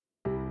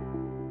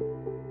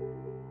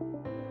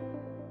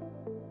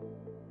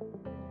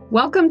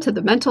Welcome to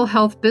the Mental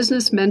Health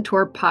Business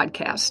Mentor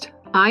Podcast.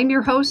 I'm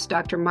your host,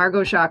 Dr.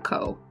 Margot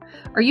Jacot.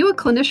 Are you a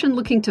clinician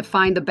looking to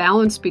find the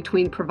balance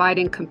between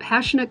providing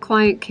compassionate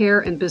client care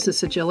and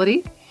business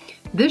agility?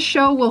 This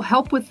show will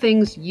help with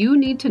things you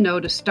need to know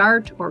to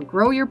start or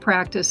grow your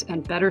practice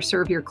and better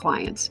serve your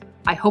clients.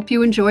 I hope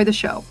you enjoy the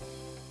show.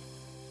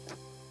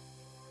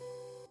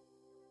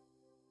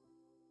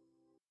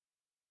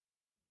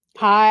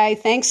 Hi,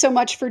 thanks so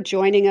much for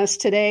joining us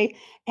today.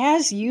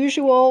 As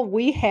usual,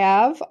 we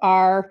have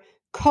our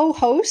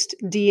co-host,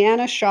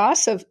 Deanna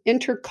Schoss of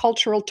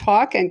Intercultural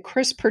Talk, and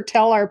Chris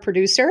Pertel, our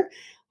producer.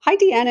 Hi,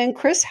 Deanna and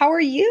Chris. How are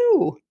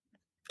you?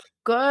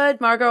 Good,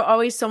 Margot.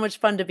 Always so much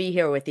fun to be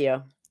here with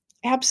you.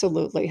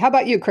 Absolutely. How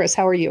about you, Chris?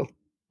 How are you?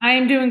 I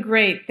am doing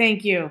great.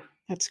 Thank you.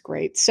 That's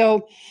great.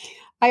 So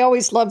I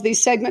always love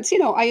these segments. You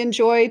know, I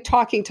enjoy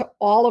talking to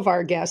all of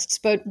our guests,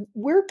 but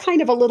we're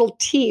kind of a little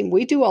team.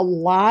 We do a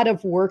lot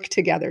of work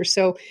together.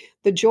 So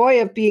the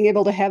joy of being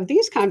able to have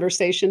these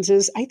conversations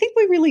is I think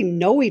we really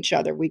know each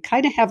other. We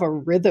kind of have a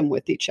rhythm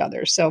with each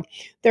other. So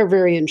they're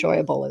very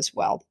enjoyable as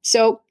well.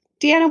 So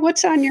Deanna,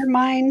 what's on your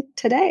mind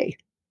today?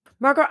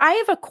 Margot, I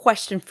have a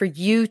question for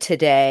you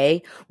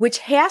today, which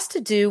has to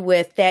do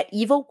with that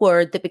evil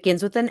word that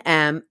begins with an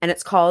M, and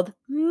it's called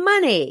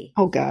money.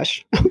 Oh,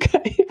 gosh.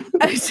 Okay.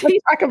 Let's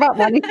talk about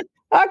money.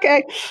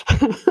 Okay.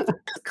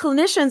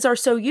 Clinicians are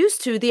so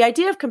used to the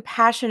idea of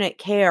compassionate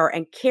care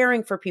and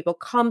caring for people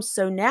comes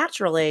so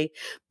naturally,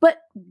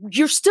 but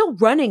you're still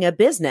running a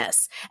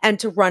business. And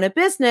to run a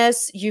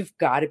business, you've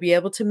got to be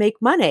able to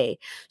make money.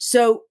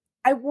 So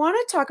I want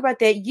to talk about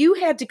that. You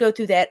had to go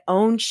through that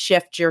own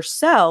shift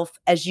yourself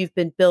as you've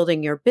been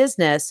building your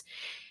business.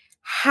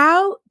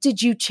 How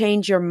did you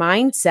change your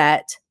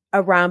mindset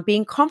around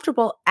being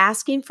comfortable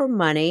asking for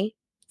money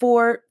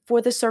for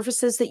the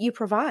services that you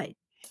provide?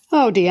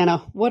 Oh,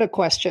 Deanna, what a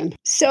question.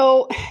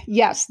 So,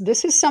 yes,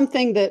 this is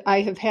something that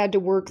I have had to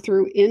work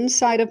through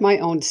inside of my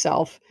own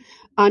self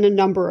on a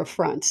number of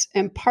fronts.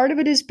 And part of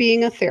it is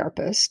being a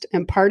therapist,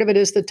 and part of it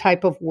is the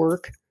type of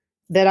work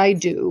that I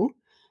do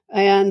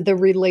and the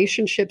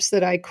relationships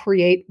that I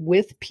create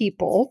with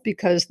people,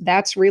 because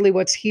that's really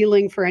what's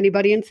healing for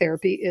anybody in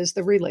therapy is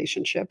the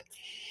relationship.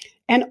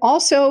 And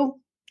also,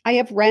 I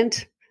have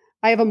rent.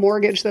 I have a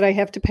mortgage that I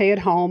have to pay at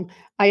home.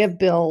 I have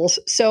bills.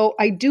 So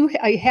I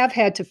have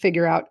had to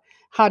figure out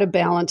how to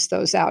balance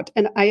those out.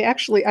 And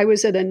I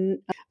was at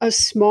a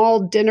small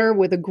dinner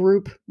with a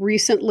group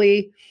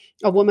recently.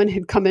 A woman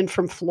had come in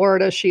from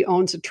Florida. She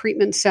owns a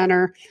treatment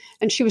center,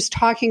 and she was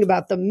talking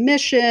about the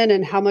mission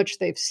and how much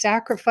they've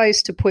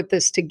sacrificed to put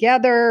this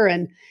together.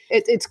 And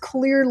it's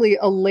clearly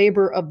a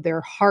labor of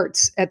their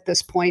hearts at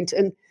this point.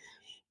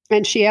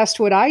 And she asked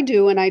what I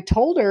do, and I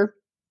told her,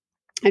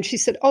 and she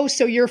said, "Oh,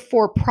 so you're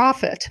for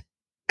profit."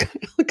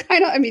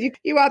 Kind of, I mean,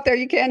 you out there,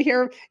 you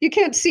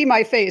can't see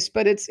my face,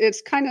 but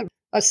it's kind of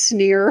a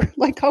sneer,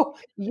 like, "Oh,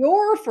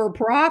 you're for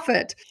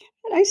profit."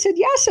 And I said,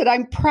 "Yes, and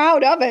I'm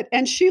proud of it."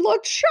 And she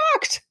looked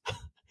shocked. And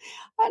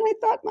I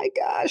thought, my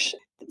gosh,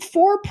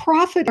 for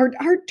profit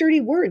aren't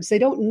dirty words. They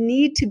don't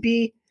need to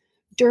be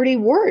dirty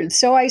words.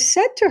 So I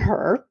said to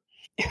her,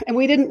 and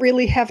we didn't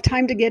really have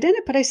time to get in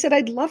it, but I said,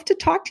 "I'd love to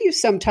talk to you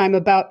sometime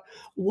about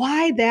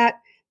why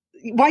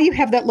you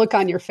have that look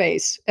on your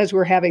face as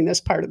we're having this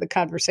part of the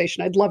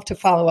conversation. I'd love to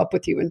follow up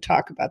with you and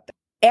talk about that."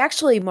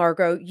 Actually,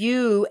 Margot,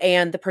 you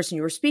and the person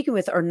you were speaking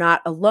with are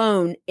not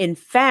alone. In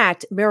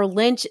fact, Merrill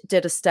Lynch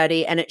did a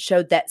study and it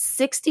showed that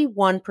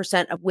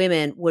 61% of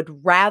women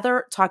would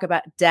rather talk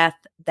about death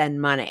than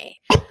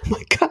money. Oh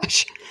my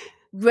gosh.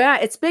 Yeah,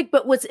 it's big.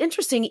 But what's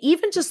interesting,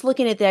 even just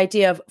looking at the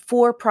idea of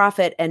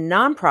for-profit and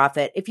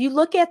nonprofit, if you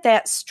look at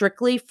that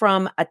strictly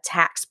from a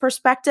tax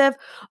perspective,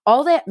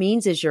 all that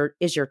means is your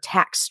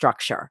tax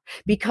structure.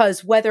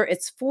 Because whether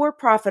it's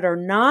for-profit or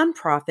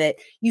nonprofit,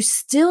 you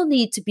still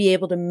need to be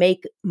able to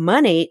make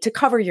money to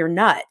cover your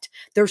nut.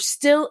 There's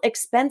still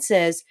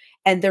expenses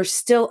and there's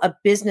still a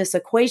business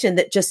equation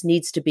that just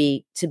needs to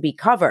be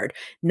covered.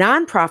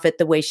 Nonprofit,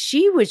 the way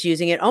she was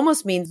using it,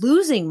 almost means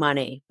losing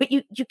money, but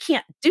you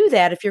can't do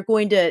that if you're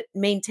going to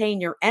maintain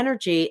your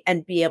energy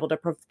and be able to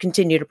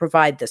continue to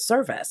provide the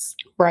service.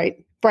 Right.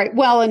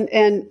 Well,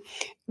 and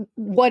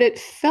what it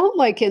felt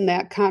like in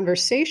that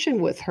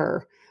conversation with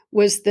her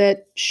was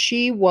that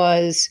she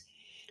was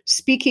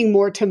speaking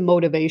more to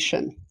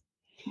motivation.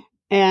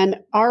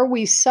 And are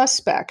we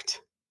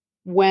suspect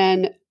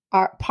when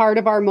part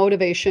of our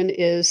motivation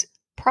is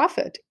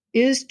profit,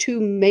 is to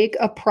make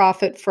a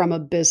profit from a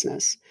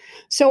business?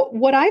 So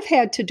what I've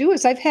had to do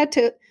is I've had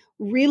to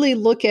really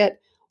look at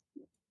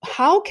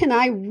how can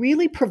I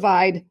really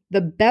provide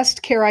the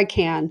best care I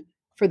can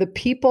for the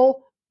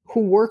people who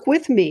work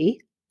with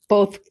me,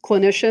 both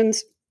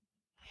clinicians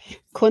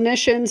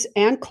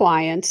and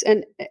clients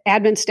and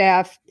admin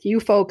staff, you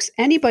folks,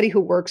 anybody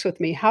who works with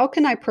me. How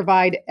can I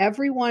provide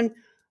everyone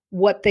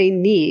what they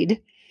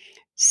need,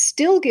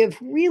 still give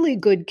really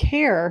good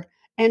care,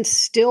 and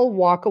still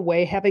walk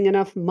away having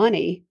enough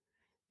money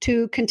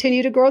to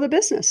continue to grow the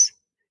business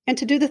and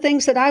to do the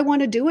things that I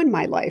want to do in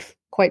my life,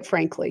 quite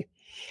frankly?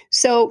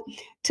 So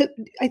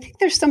I think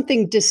there's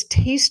something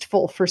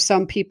distasteful for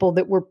some people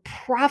that we're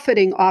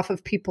profiting off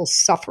of people's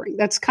suffering.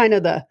 That's kind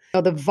of the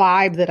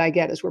vibe that I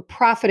get, is we're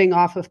profiting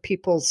off of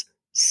people's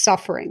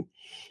suffering.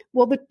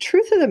 Well, the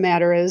truth of the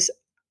matter is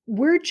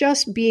we're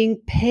just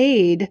being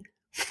paid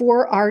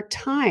for our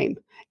time.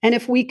 And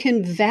if we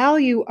can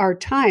value our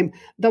time,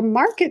 the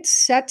market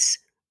sets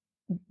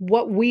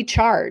what we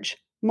charge.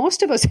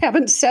 Most of us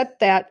haven't set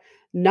that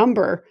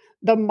number.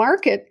 The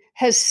market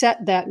has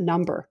set that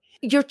number.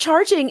 You're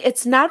charging,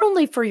 it's not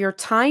only for your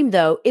time,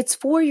 though, it's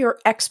for your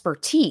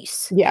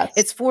expertise. Yes.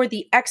 It's for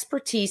the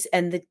expertise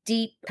and the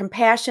deep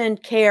compassion,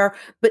 care.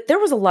 But there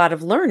was a lot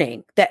of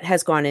learning that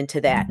has gone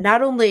into that.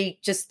 Not only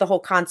just the whole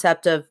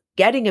concept of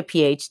getting a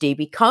PhD,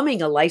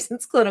 becoming a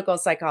licensed clinical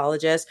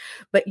psychologist,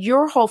 but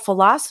your whole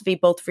philosophy,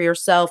 both for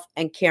yourself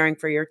and caring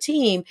for your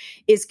team,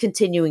 is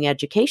continuing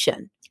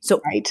education. So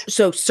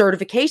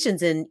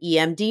certifications in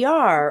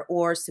EMDR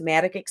or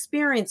somatic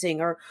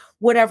experiencing or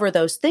whatever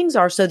those things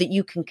are, so that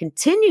you can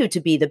continue to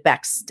be the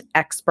best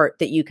expert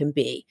that you can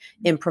be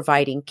in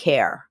providing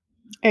care.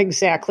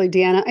 Exactly,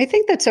 Deanna. I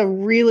think that's a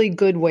really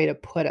good way to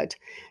put it,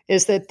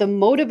 is that the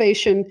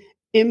motivation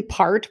in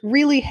part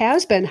really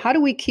has been, how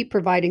do we keep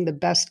providing the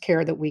best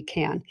care that we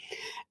can?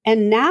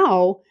 And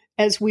now,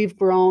 as we've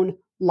grown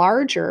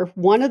larger,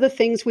 one of the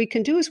things we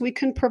can do is we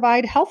can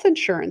provide health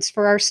insurance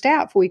for our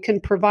staff. We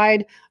can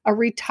provide a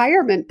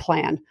retirement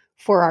plan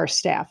for our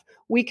staff.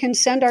 We can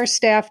send our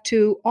staff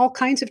to all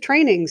kinds of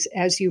trainings,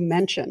 as you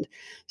mentioned.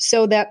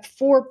 So that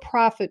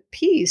for-profit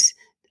piece,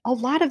 a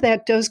lot of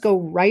that does go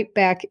right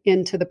back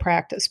into the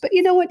practice. But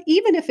you know what?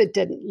 Even if it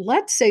didn't,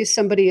 let's say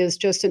somebody is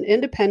just an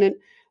independent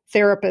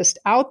therapist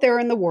out there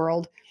in the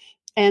world,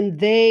 and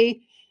they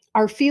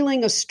are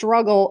feeling a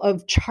struggle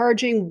of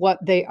charging what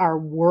they are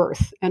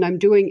worth. And I'm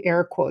doing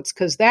air quotes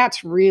because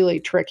that's really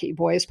tricky,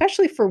 boy,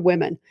 especially for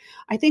women.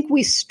 I think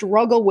we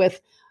struggle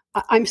with,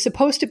 I'm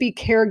supposed to be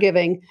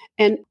caregiving,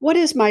 and what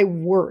is my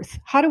worth?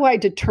 How do I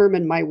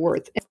determine my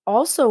worth?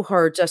 Also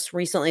heard just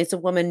recently, it's a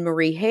woman,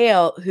 Marie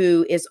Hale,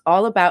 who is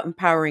all about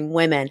empowering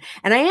women.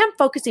 And I am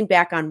focusing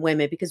back on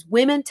women because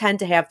women tend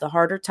to have the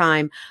harder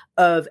time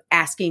of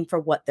asking for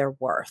what they're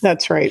worth.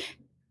 That's right.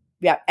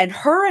 Yeah. And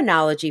her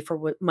analogy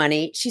for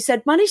money, she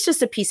said, money's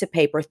just a piece of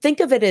paper. Think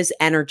of it as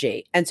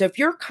energy. And so if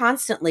you're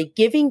constantly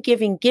giving,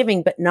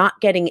 but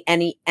not getting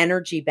any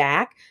energy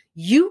back,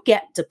 you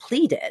get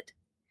depleted.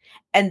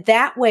 And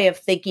that way of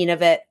thinking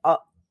of it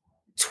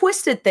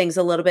twisted things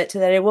a little bit to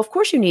that. Well, of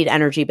course you need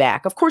energy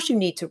back. Of course you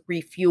need to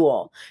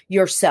refuel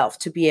yourself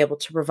to be able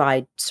to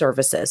provide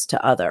services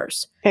to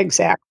others.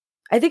 Exactly.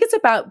 I think it's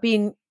about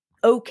being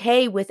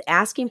okay with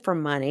asking for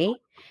money.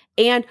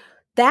 And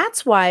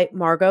that's why,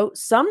 Margot,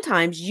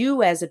 sometimes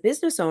you as a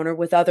business owner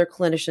with other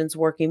clinicians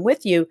working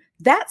with you,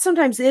 that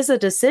sometimes is a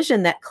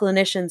decision that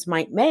clinicians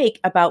might make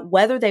about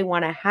whether they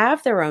want to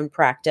have their own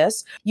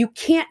practice. You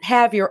can't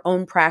have your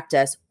own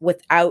practice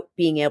without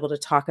being able to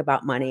talk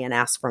about money and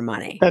ask for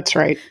money. That's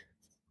right.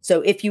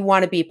 So if you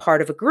want to be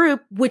part of a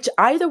group, which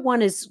either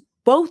one is,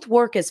 both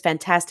work as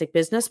fantastic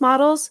business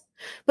models,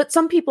 but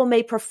some people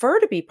may prefer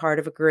to be part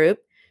of a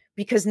group.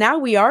 Because now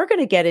we are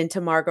going to get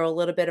into, Margot, a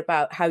little bit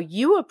about how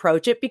you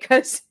approach it,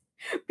 because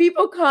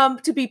people come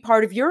to be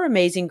part of your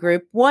amazing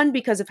group. One,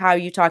 because of how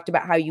you talked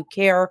about how you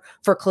care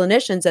for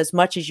clinicians as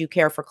much as you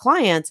care for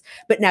clients,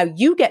 but now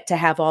you get to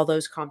have all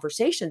those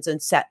conversations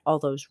and set all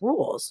those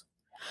rules.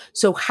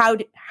 So how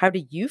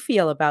do you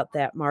feel about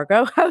that,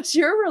 Margot? How's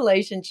your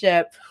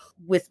relationship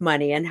with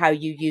money and how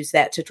you use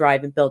that to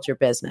drive and build your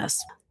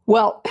business?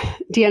 Well,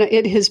 Deanna,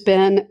 it has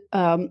been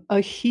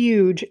a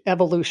huge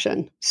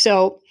evolution.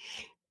 So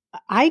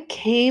I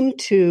came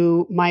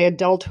to my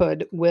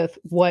adulthood with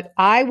what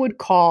I would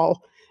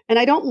call, and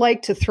I don't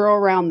like to throw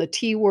around the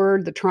T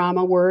word, the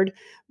trauma word,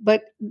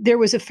 but there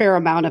was a fair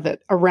amount of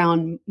it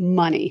around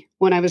money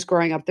when I was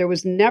growing up. There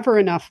was never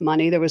enough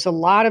money. There was a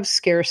lot of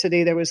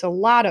scarcity. There was a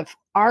lot of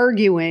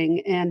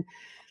arguing and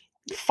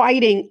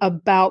fighting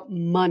about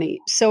money.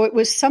 So it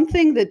was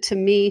something that, to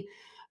me,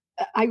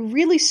 I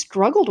really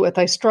struggled with.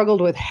 I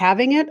struggled with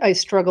having it. I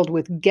struggled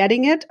with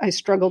getting it. I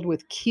struggled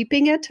with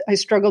keeping it. I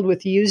struggled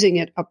with using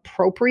it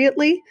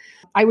appropriately.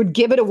 I would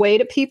give it away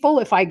to people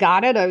if I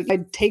got it.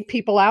 I'd take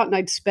people out and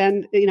I'd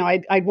spend,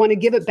 I'd want to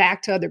give it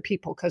back to other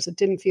people because it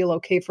didn't feel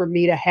okay for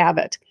me to have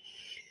it.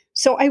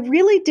 So I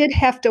really did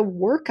have to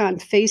work on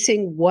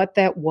facing what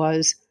that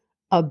was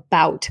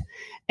about.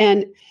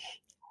 And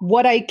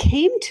what I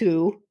came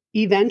to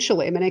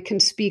eventually, I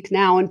can speak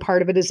now, and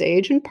part of it is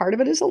age and part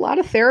of it is a lot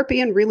of therapy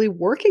and really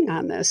working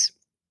on this,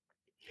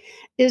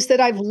 is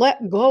that I've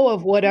let go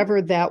of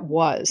whatever that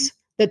was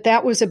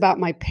about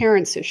my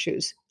parents'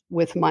 issues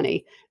with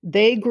money.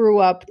 They grew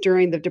up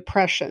during the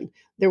Depression.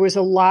 There was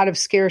a lot of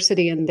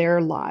scarcity in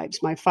their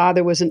lives. My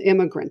father was an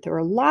immigrant. There were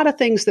a lot of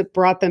things that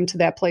brought them to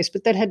that place,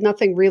 but that had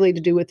nothing really to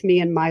do with me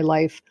and my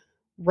life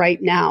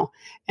right now.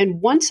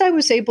 And once I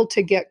was able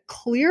to get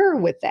clear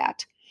with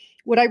that,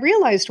 what I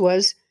realized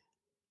was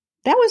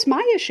That was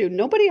my issue.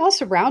 Nobody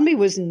else around me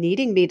was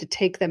needing me to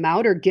take them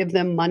out or give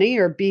them money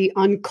or be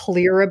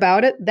unclear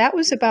about it. That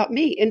was about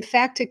me. In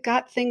fact, it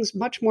got things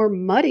much more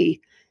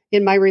muddy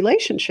in my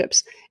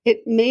relationships.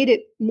 It made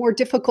it more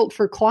difficult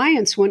for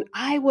clients when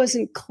I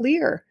wasn't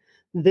clear.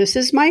 This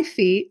is my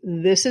fee.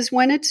 This is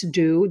when it's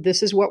due.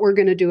 This is what we're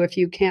going to do if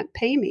you can't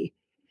pay me.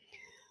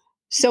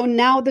 So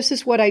now this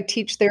is what I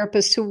teach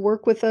therapists who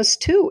work with us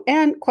too.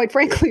 And quite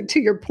frankly, to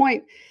your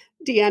point,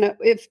 Deanna,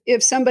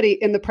 if somebody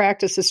in the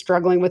practice is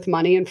struggling with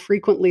money, and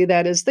frequently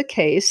that is the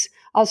case,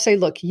 I'll say,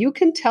 look, you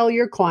can tell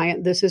your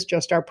client this is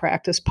just our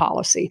practice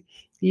policy.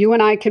 You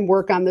and I can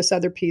work on this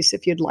other piece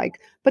if you'd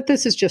like, but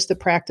this is just the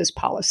practice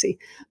policy.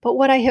 But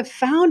what I have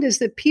found is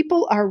that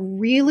people are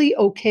really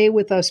okay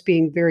with us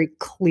being very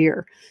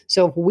clear.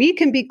 So if we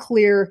can be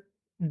clear,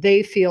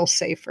 they feel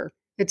safer.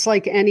 It's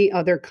like any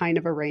other kind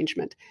of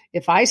arrangement.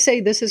 If I say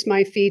this is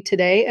my fee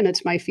today and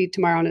it's my fee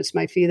tomorrow and it's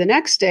my fee the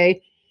next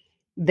day,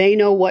 they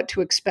know what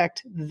to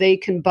expect. They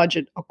can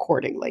budget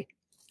accordingly.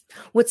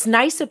 What's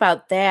nice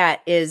about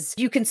that is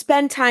you can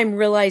spend time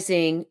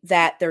realizing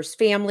that there's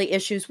family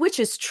issues, which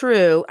is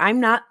true. I'm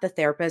not the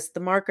therapist, the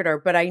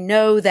marketer, but I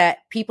know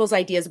that people's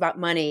ideas about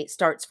money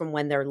starts from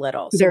when they're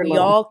little. So we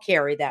all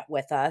carry that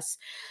with us.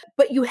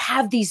 But you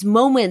have these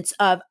moments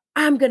of,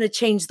 I'm going to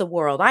change the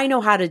world. I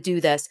know how to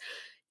do this.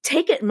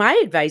 My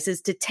advice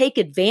is to take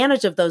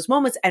advantage of those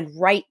moments and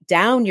write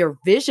down your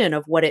vision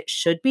of what it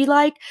should be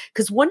like.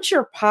 Because once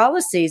your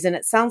policies, and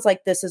it sounds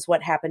like this is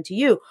what happened to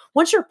you,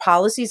 once your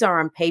policies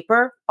are on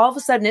paper, all of a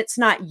sudden it's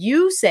not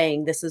you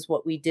saying this is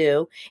what we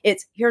do.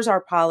 It's here's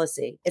our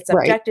policy. It's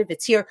objective. Right.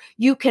 It's here.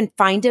 You can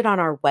find it on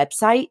our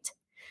website.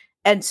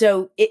 And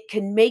so it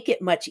can make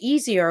it much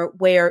easier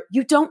where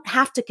you don't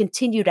have to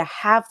continue to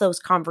have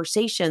those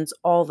conversations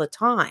all the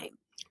time.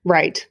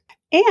 Right.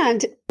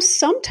 And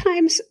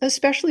sometimes,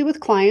 especially with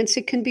clients,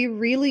 it can be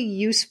really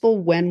useful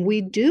when we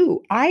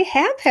do. I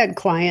have had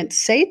clients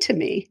say to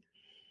me,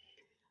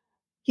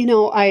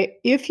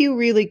 if you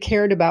really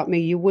cared about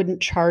me, you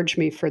wouldn't charge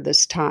me for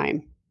this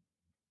time.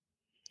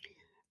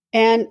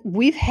 And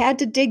we've had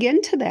to dig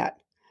into that.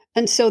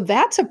 And so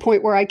that's a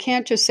point where I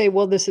can't just say,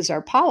 well, this is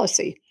our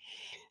policy.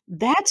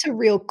 That's a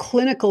real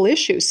clinical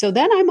issue. So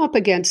then I'm up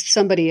against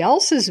somebody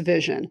else's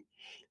vision,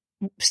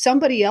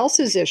 somebody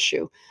else's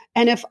issue.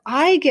 And if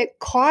I get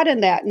caught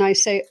in that and I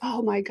say,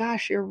 oh my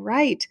gosh, you're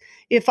right.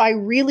 If I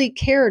really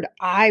cared,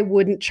 I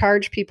wouldn't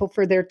charge people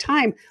for their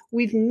time.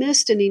 We've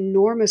missed an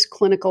enormous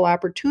clinical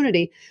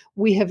opportunity.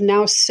 We have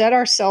now set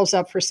ourselves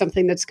up for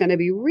something that's going to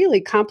be really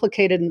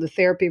complicated in the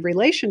therapy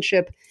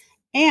relationship.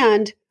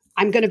 And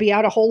I'm going to be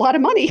out a whole lot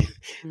of money.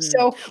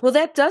 So, well,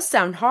 that does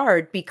sound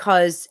hard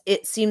because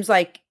it seems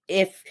like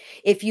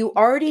if you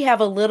already have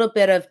a little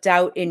bit of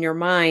doubt in your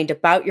mind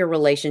about your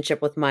relationship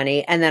with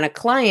money, and then a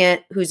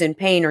client who's in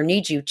pain or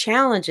needs you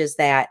challenges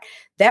that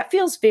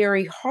feels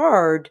very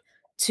hard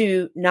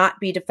to not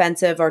be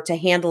defensive or to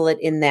handle it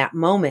in that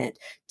moment.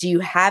 Do you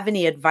have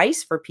any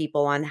advice for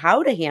people on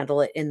how to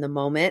handle it in the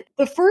moment?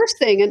 The first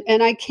thing,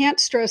 and I can't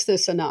stress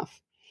this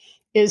enough,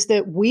 is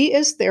that we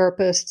as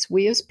therapists,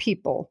 we as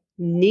people,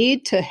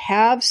 need to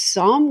have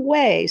some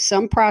way,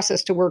 some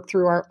process to work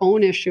through our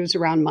own issues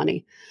around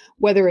money,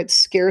 whether it's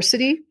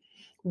scarcity,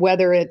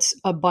 whether it's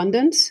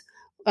abundance,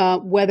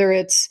 whether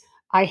it's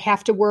I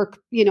have to work,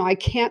 I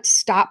can't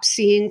stop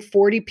seeing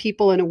 40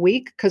 people in a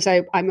week because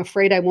I'm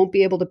afraid I won't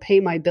be able to pay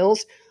my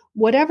bills.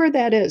 Whatever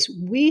that is,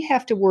 we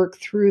have to work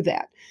through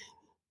that.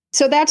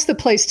 So that's the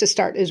place to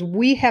start, is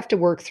we have to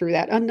work through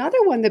that.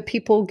 Another one that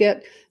people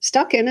get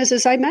stuck in is,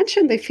 as I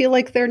mentioned, they feel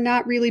like they're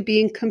not really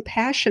being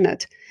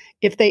compassionate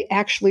if they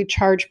actually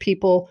charge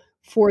people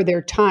for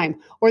their time,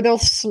 or they'll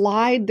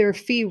slide their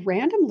fee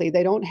randomly.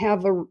 They don't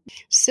have a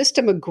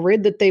system, a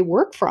grid that they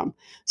work from.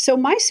 So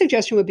my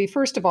suggestion would be,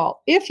 first of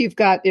all, if you've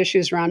got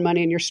issues around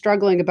money and you're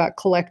struggling about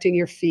collecting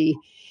your fee,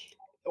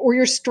 or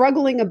you're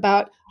struggling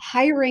about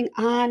hiring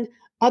on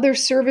other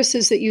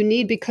services that you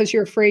need because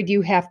you're afraid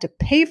you have to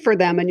pay for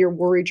them and you're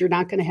worried you're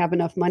not going to have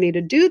enough money to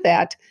do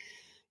that,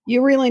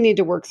 you really need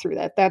to work through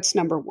that. That's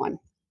number one.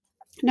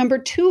 Number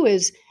two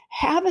is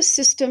have a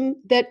system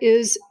that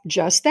is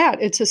just that.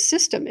 It's a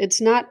system.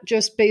 It's not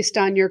just based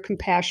on your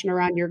compassion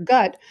or on your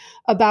gut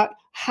about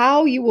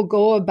how you will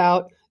go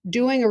about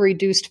doing a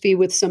reduced fee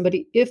with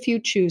somebody if you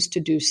choose to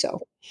do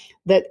so.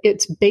 That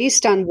it's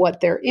based on what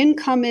their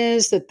income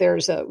is,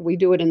 that we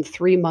do it in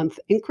 3-month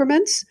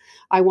increments.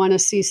 I want to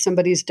see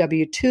somebody's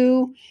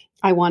W-2.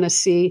 I want to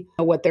see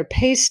what their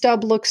pay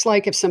stub looks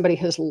like. If somebody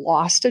has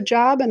lost a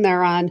job and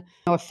they're on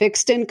a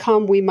fixed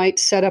income, we might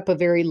set up a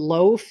very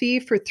low fee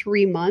for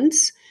 3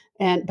 months,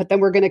 but then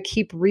we're going to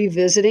keep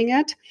revisiting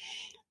it.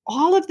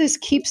 All of this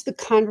keeps the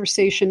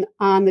conversation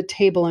on the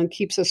table and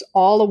keeps us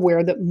all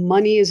aware that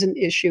money is an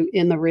issue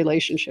in the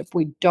relationship.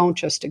 We don't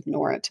just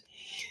ignore it.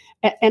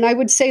 And I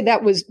would say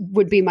that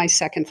would be my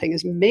second thing,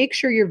 is make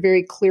sure you're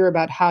very clear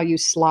about how you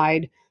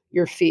slide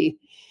your fee.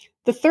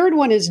 The third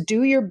one is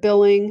do your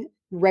billing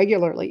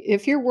regularly.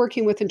 If you're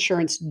working with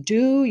insurance,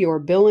 do your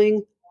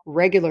billing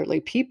regularly.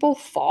 People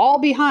fall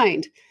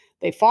behind.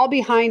 They fall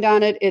behind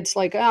on it. It's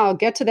like, oh, I'll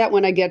get to that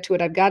when I get to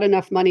it. I've got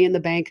enough money in the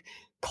bank.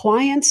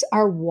 Clients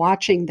are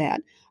watching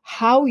that.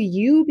 How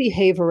you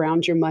behave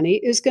around your money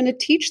is going to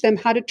teach them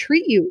how to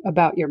treat you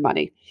about your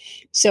money.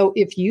 So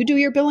if you do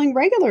your billing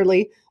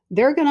regularly,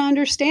 they're going to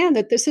understand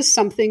that this is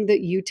something that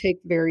you take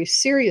very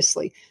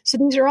seriously. So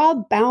these are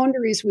all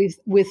boundaries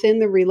within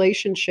the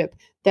relationship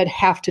that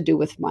have to do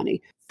with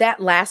money.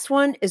 That last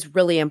one is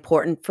really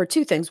important for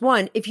two things.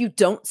 One, if you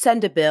don't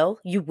send a bill,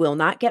 you will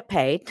not get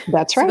paid.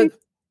 That's right. So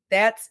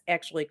that's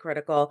actually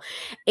critical.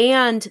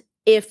 And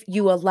if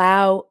you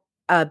allow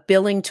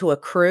billing to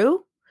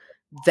accrue,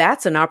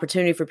 that's an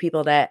opportunity for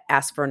people to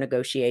ask for a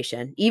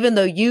negotiation. Even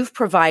though you've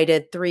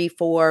provided 3,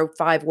 4,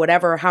 5,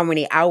 whatever, how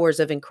many hours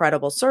of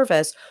incredible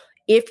service,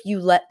 if you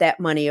let that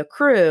money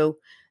accrue,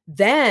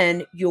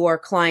 then your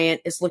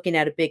client is looking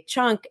at a big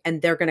chunk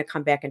and they're going to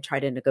come back and try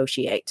to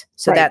negotiate.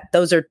 So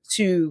those are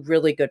two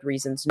really good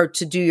reasons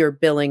to do your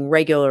billing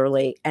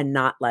regularly and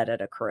not let it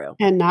accrue.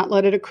 And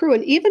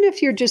even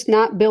if you're just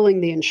not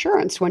billing the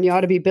insurance when you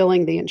ought to be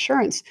billing the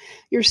insurance,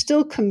 you're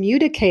still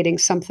communicating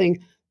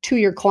something to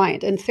your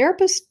client. And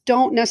therapists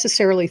don't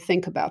necessarily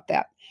think about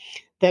that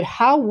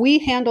how we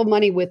handle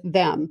money with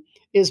them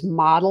is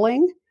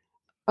modeling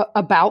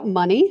about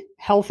money,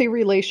 healthy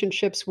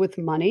relationships with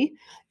money.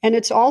 And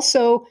it's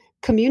also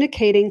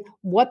communicating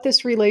what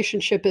this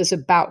relationship is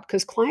about,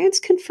 because clients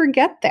can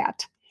forget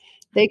that.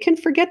 They can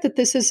forget that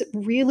this is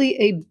really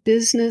a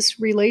business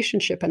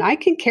relationship. And I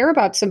can care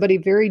about somebody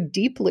very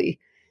deeply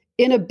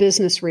in a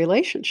business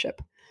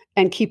relationship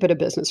and keep it a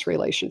business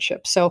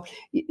relationship. So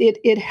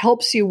it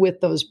helps you with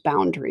those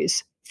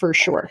boundaries for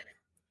sure.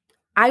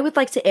 I would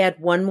like to add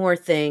one more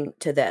thing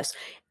to this.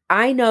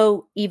 I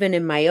know even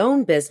in my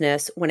own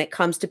business, when it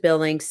comes to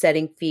billing,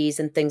 setting fees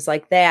and things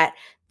like that,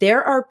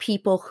 there are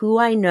people who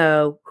I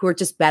know who are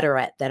just better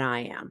at than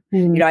I am.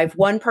 Mm-hmm. You know, I have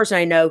one person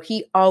I know,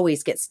 he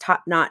always gets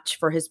top notch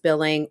for his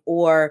billing,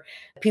 or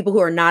people who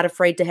are not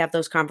afraid to have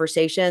those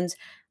conversations.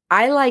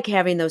 I like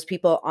having those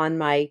people on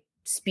my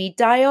speed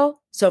dial.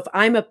 So if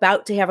I'm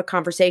about to have a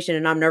conversation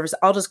and I'm nervous,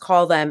 I'll just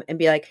call them and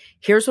be like,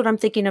 here's what I'm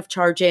thinking of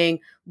charging.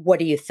 What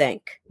do you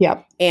think?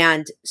 Yeah.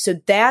 And so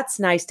that's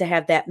nice to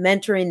have that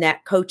mentoring,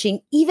 that coaching,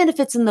 even if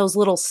it's in those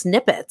little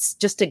snippets,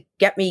 just to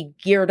get me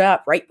geared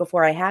up right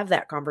before I have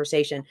that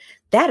conversation.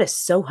 That is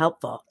so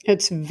helpful.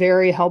 It's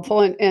very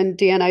helpful. And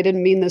Deanna, I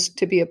didn't mean this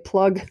to be a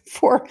plug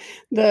for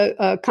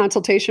the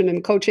consultation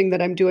and coaching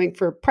that I'm doing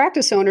for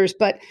practice owners,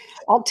 but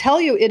I'll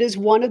tell you, it is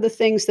one of the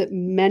things that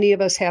many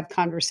of us have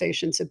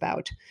conversations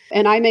about.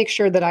 And I make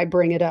sure that I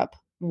bring it up.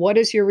 What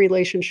is your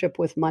relationship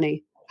with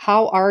money?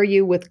 How are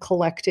you with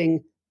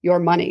collecting your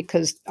money?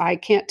 Because I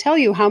can't tell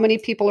you how many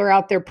people are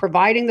out there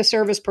providing the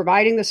service,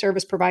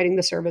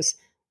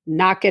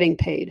 not getting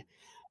paid.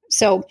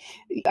 So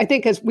I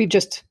think as we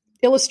just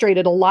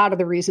illustrated a lot of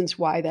the reasons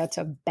why that's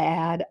a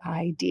bad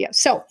idea.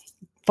 So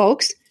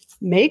folks,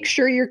 make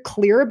sure you're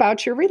clear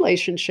about your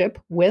relationship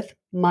with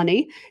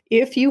money.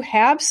 If you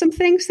have some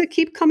things that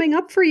keep coming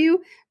up for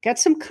you, get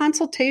some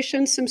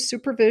consultation, some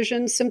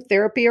supervision, some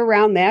therapy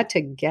around that to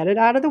get it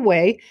out of the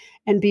way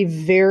and be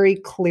very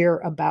clear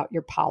about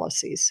your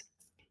policies.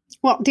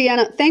 Well,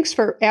 Deanna, thanks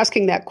for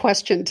asking that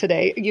question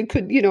today. You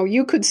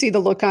could see the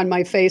look on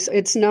my face.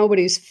 It's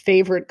nobody's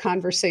favorite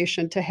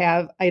conversation to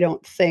have, I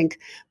don't think,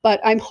 but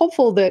I'm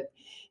hopeful that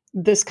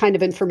this kind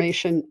of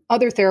information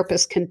other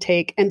therapists can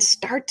take and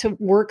start to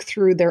work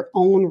through their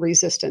own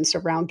resistance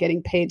around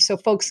getting paid. So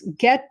folks,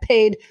 get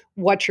paid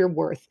what you're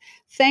worth.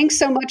 Thanks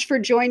so much for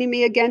joining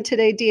me again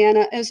today,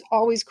 Deanna. As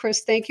always,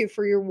 Chris, thank you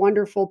for your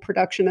wonderful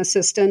production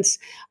assistance.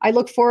 I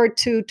look forward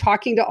to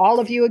talking to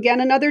all of you again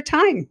another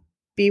time.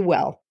 Be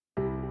well.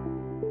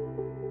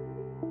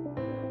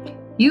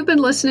 You've been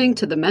listening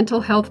to the Mental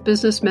Health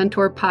Business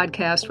Mentor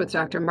podcast with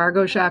Dr.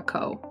 Margot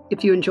Jacot.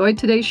 If you enjoyed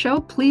today's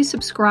show, please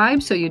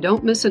subscribe so you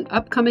don't miss an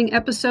upcoming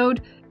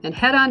episode, and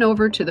head on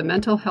over to the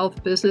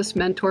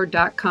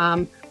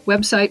mentalhealthbusinessmentor.com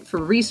website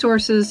for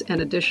resources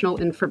and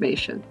additional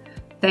information.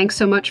 Thanks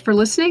so much for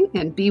listening,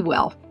 and be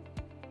well.